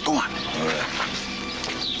 horses. Go on. All right.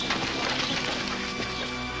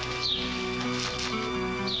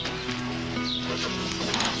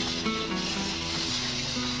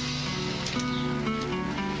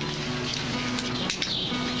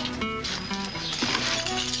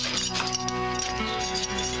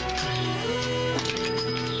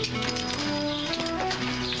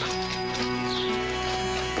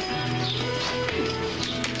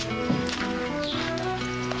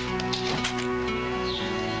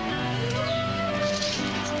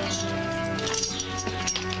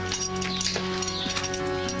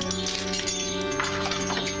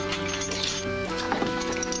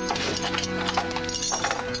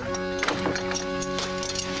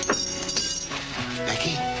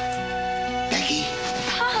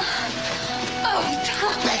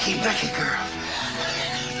 Becky, girl.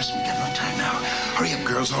 Listen, we got no time now. Hurry up,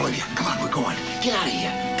 girls, all of you. Come on, we're going. Get out of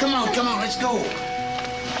here. Come on, let's go.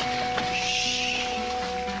 Shh.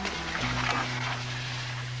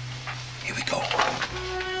 Here we go.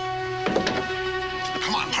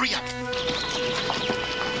 Come on, hurry up.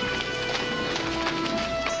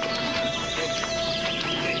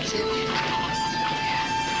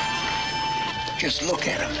 Just look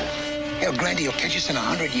at him. Hell, Grandy will catch us in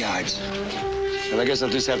 100 yards. And I guess I'll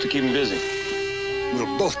just have to keep him busy.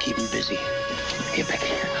 We'll both keep him busy. Here,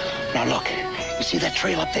 Becky. Now look, you see that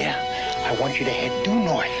trail up there? I want you to head due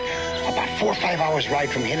north. About 4 or 5 hours ride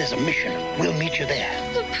from here, there's a mission. We'll meet you there.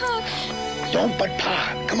 But Pa... Don't but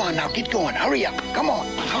Pa. Come on now, get going. Hurry up. Come on.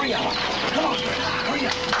 Hurry up. Come on. Hurry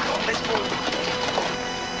up. Let's go.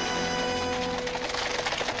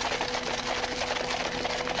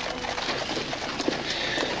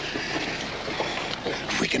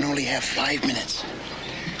 We can only have 5 minutes.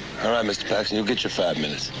 All right, Mr. Paxton, you'll get your 5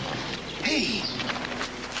 minutes. Hey!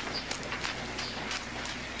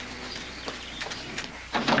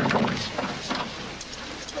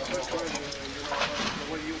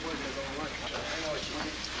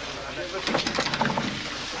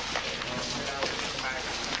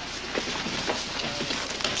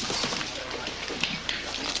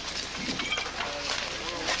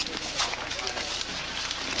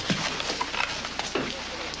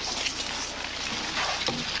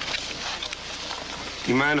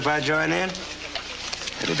 You mind if I join in?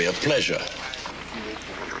 It'll be a pleasure.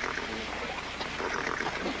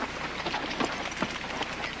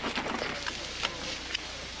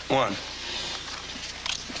 One.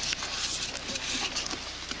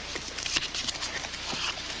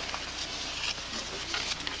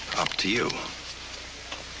 Up to you.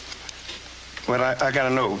 Well, I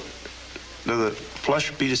gotta know. Does the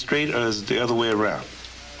flush beat it straight or is it the other way around?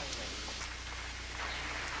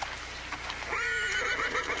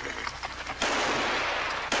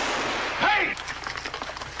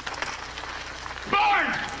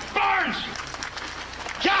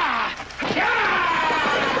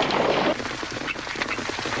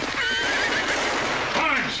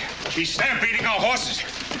 He's stampeding our horses.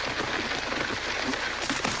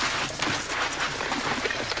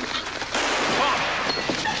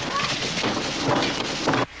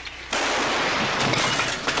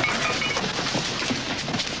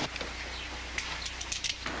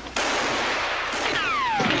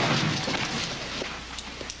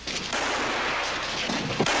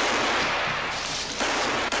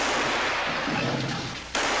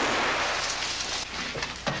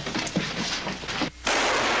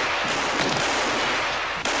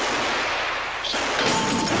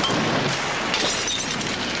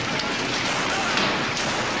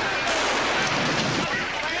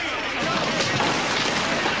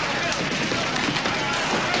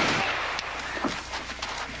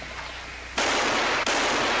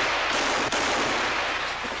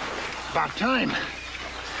 About time.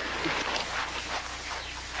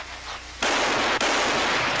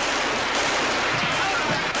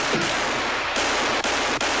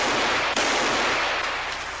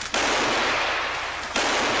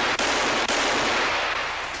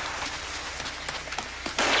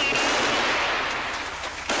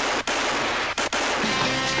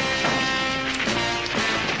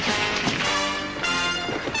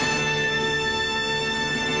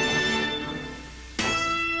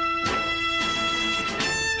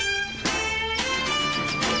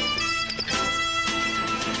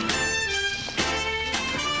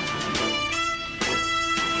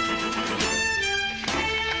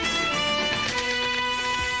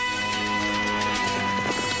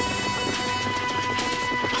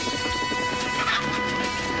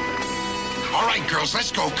 All right, girls,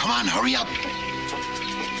 let's go. Come on, hurry up.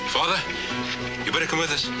 Father, you better come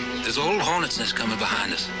with us. There's a whole hornet's nest coming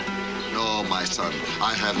behind us. No, my son.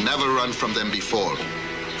 I have never run from them before.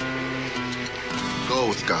 Go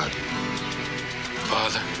with God.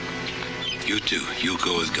 Father, you too. You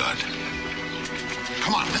go with God.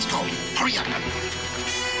 Come on, let's go. Hurry up.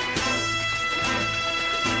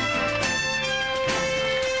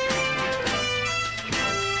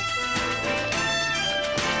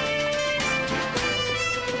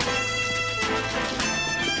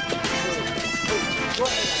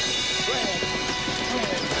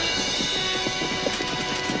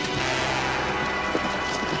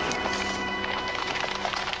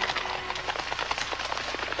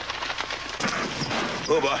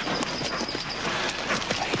 Booba.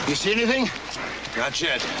 You see anything? Not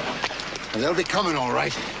yet. They'll be coming, all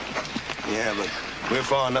right. Yeah, but we're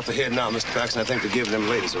far enough ahead now, Mr. Paxton. I think they're giving them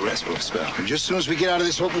ladies a rest for a spell. And just as soon as we get out of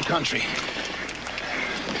this open country.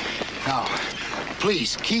 Now,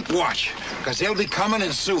 please, keep watch, because they'll be coming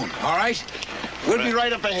and soon, all right? We'll be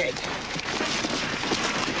right up ahead.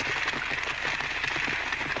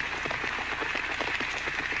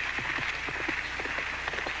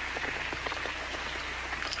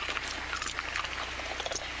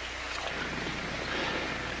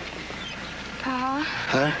 Pa?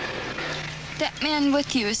 Huh? That man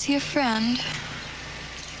with you, is he a friend?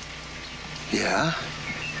 Yeah.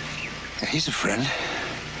 He's a friend.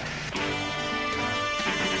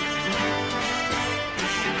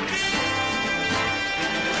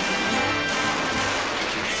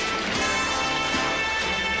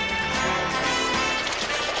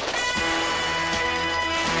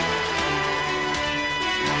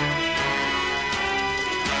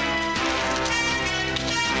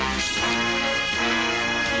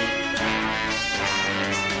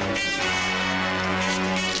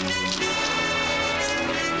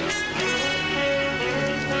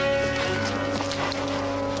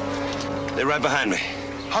 They're right behind me.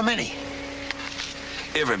 How many?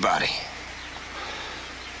 Everybody.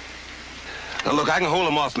 Now, look, I can hold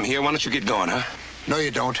them off from here. Why don't you get going, huh? No, you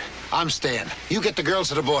don't. I'm staying. You get the girls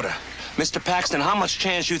to the border. Mr. Paxton, how much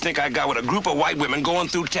chance you think I got with a group of white women going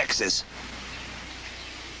through Texas?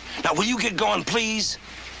 Now, will you get going, please?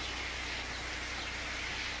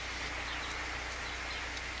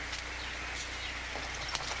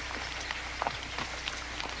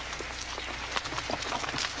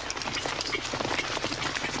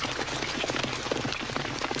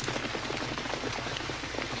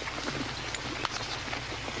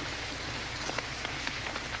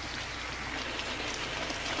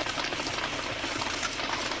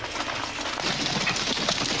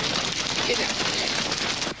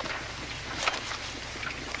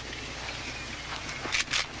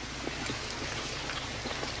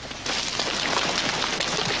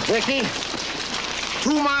 Ricky,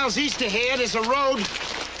 2 miles east of here, there's a road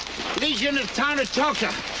leads you into the town of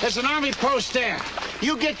Tulsa. There's an army post there.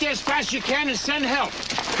 You get there as fast as you can and send help.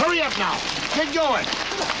 Hurry up now. Get going.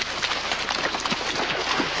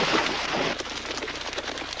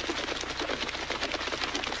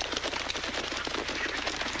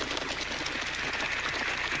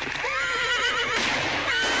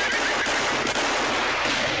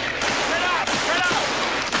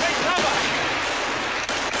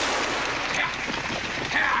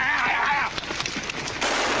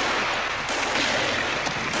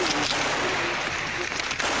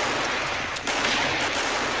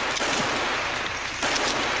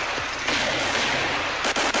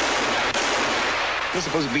 We're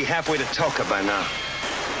supposed to be halfway to Tulsa by now.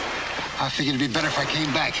 I figured it'd be better if I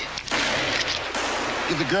came back.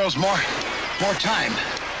 Give the girls more time.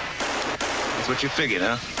 That's what you figured,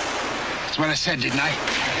 huh? That's what I said, didn't I?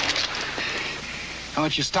 Why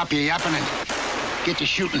don't you stop your yapping and get to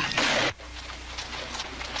shooting?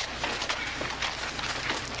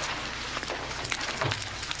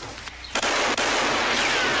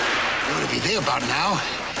 You ought to be there about now.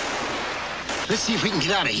 Let's see if we can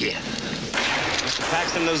get out of here. Mr.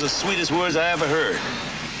 Paxton, those are the sweetest words I ever heard.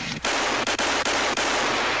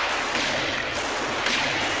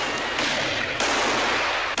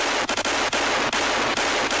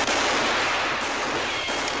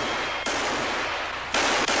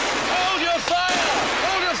 Hold your fire!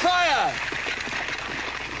 Hold your fire!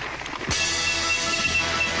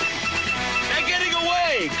 They're getting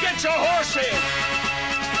away! Get your horses!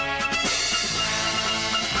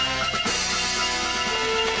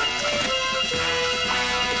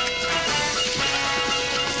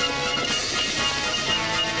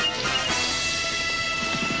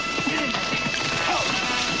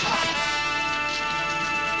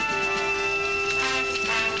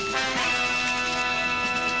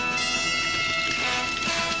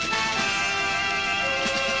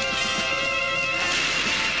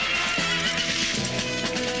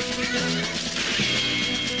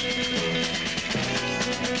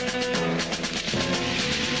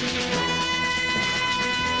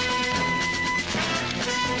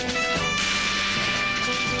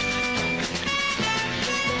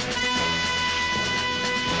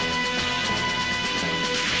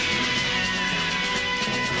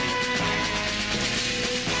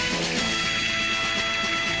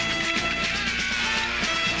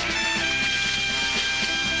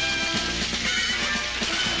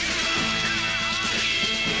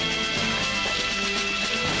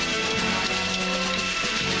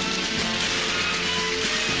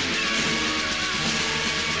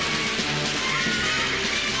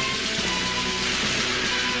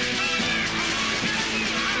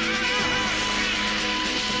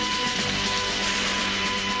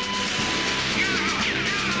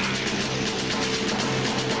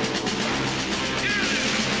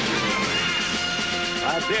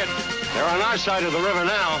 That's it. They're on our side of the river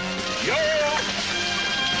now.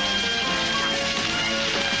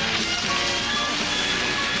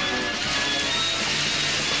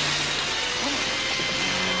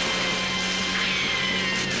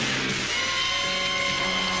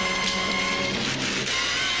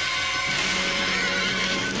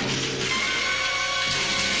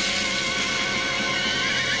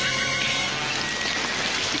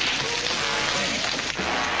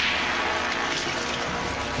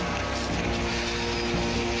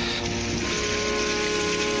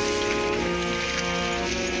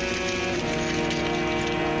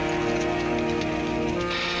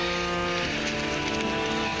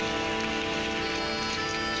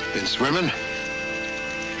 Been swimming?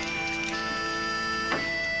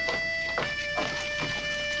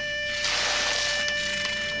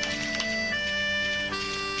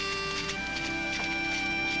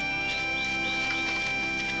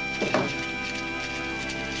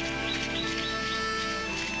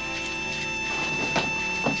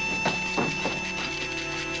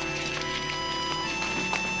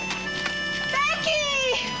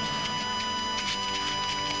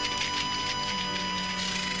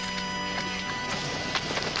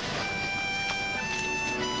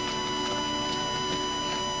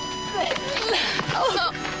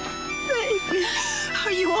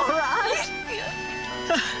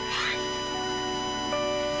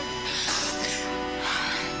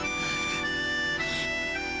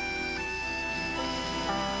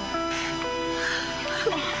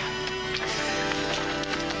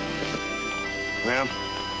 Well,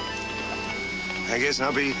 I guess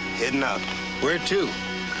I'll be heading out. Where to?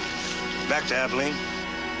 Back to Abilene.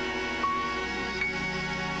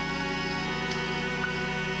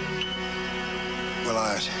 Well,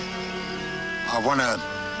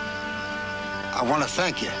 I wanna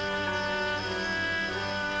thank you.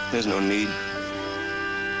 There's no need.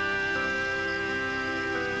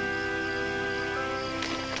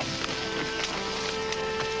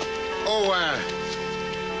 Oh,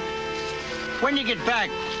 when you get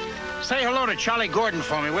back, say hello to Charlie Gordon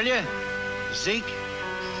for me, will you? Zeke?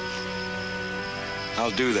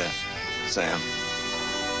 I'll do that, Sam.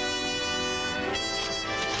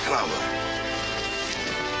 Come on, boy.